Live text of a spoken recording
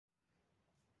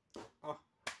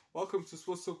Welcome to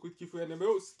Sports Talk with Kifu and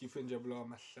Emos. Kifu and Jablo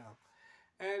Masham.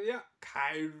 And yeah,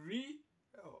 Kyrie.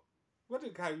 Oh, what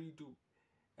did Kyrie do?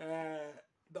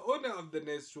 The owner of the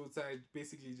Nets roadside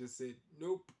basically just said,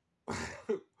 nope.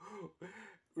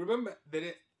 Remember,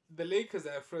 the Lakers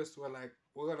at first were like,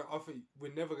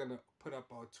 we're never going to put up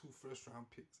our 2 first-round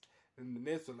picks. And the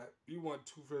Nets were like, we want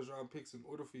 2 first-round picks in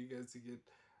order for you guys to get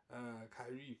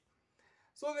Kyrie.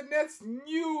 So the Nets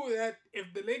knew that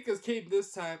if the Lakers came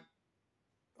this time,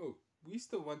 oh, we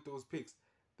still want those picks.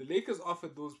 The Lakers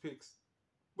offered those picks.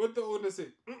 But the owner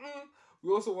said,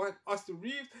 we also want Austin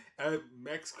Reeves and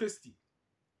Max Christie.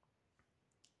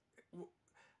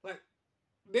 Like,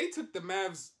 they took the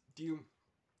Mavs deal.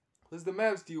 Was the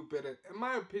Mavs deal better? In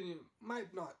my opinion,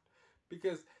 might not.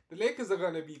 Because the Lakers are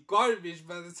going to be garbage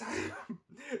by the time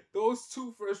those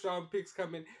 2 first-round picks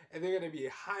come in. And they're going to be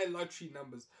high lottery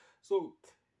numbers. So,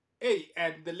 hey,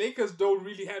 and the Lakers don't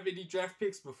really have any draft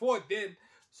picks before then.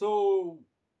 So,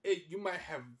 hey, you might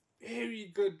have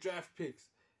very good draft picks.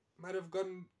 Might have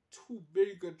gotten 2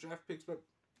 very good draft picks, but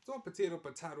it's all potato.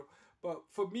 But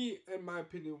for me, in my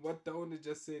opinion, what the owner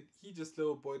just said, he just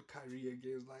little boyed Kyrie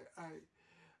again. It's like,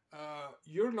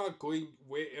 you're not going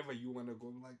wherever you want to go.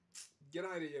 I'm like, get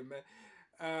out of here,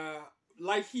 man.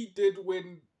 Like he did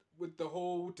with the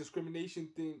whole discrimination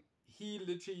thing, he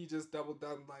literally just doubled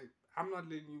down like, I'm not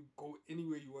letting you go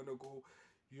anywhere you want to go.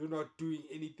 You're not doing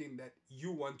anything that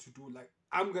you want to do. Like,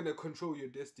 I'm going to control your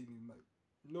destiny. Like,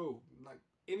 no. Like,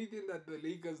 anything that the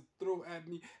Lakers throw at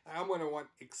me, I'm going to want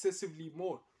excessively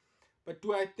more. But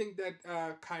do I think that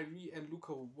Kyrie and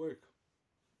Luka will work?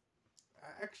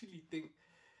 I actually think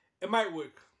it might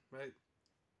work,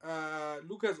 right?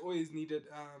 Luka's always needed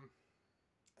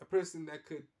a person that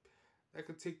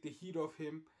could take the heat off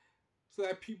him so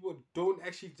that people don't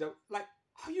actually like,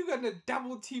 how you gonna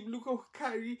double team Luka with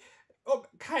Kyrie? Oh,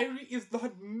 Kyrie is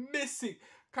not missing.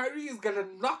 Kyrie is gonna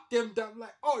knock them down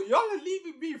like, oh, y'all are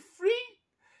leaving me free?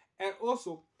 And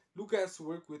also, Luka has to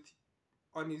work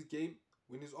on his game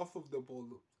when he's off of the ball,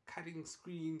 cutting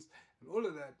screens and all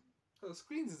of that.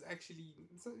 Screens is actually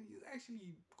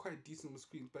quite decent with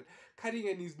screens, but cutting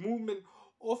and his movement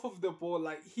off of the ball,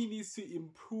 like, he needs to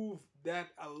improve that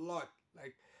a lot.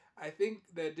 Like, I think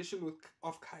the addition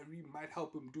of Kyrie might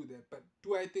help him do that. But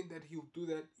do I think that he'll do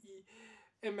that?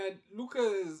 Man, Luka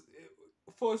is,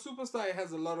 for a superstar, he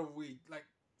has a lot of weight. Like,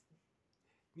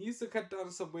 needs to cut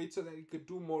down some weight so that he could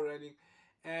do more running.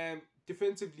 And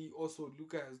defensively, also,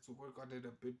 Luka has to work on it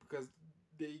a bit because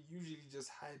they usually just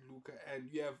hide Luka. And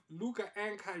you have Luka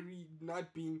and Kyrie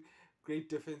not being great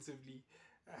defensively.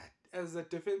 As a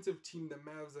defensive team, the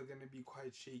Mavs are going to be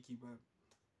quite shaky. But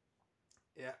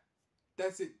yeah,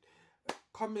 that's it.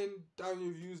 Comment down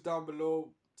your views down below.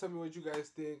 Tell me what you guys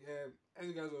think. And as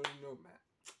you guys already know, man,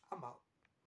 I'm out.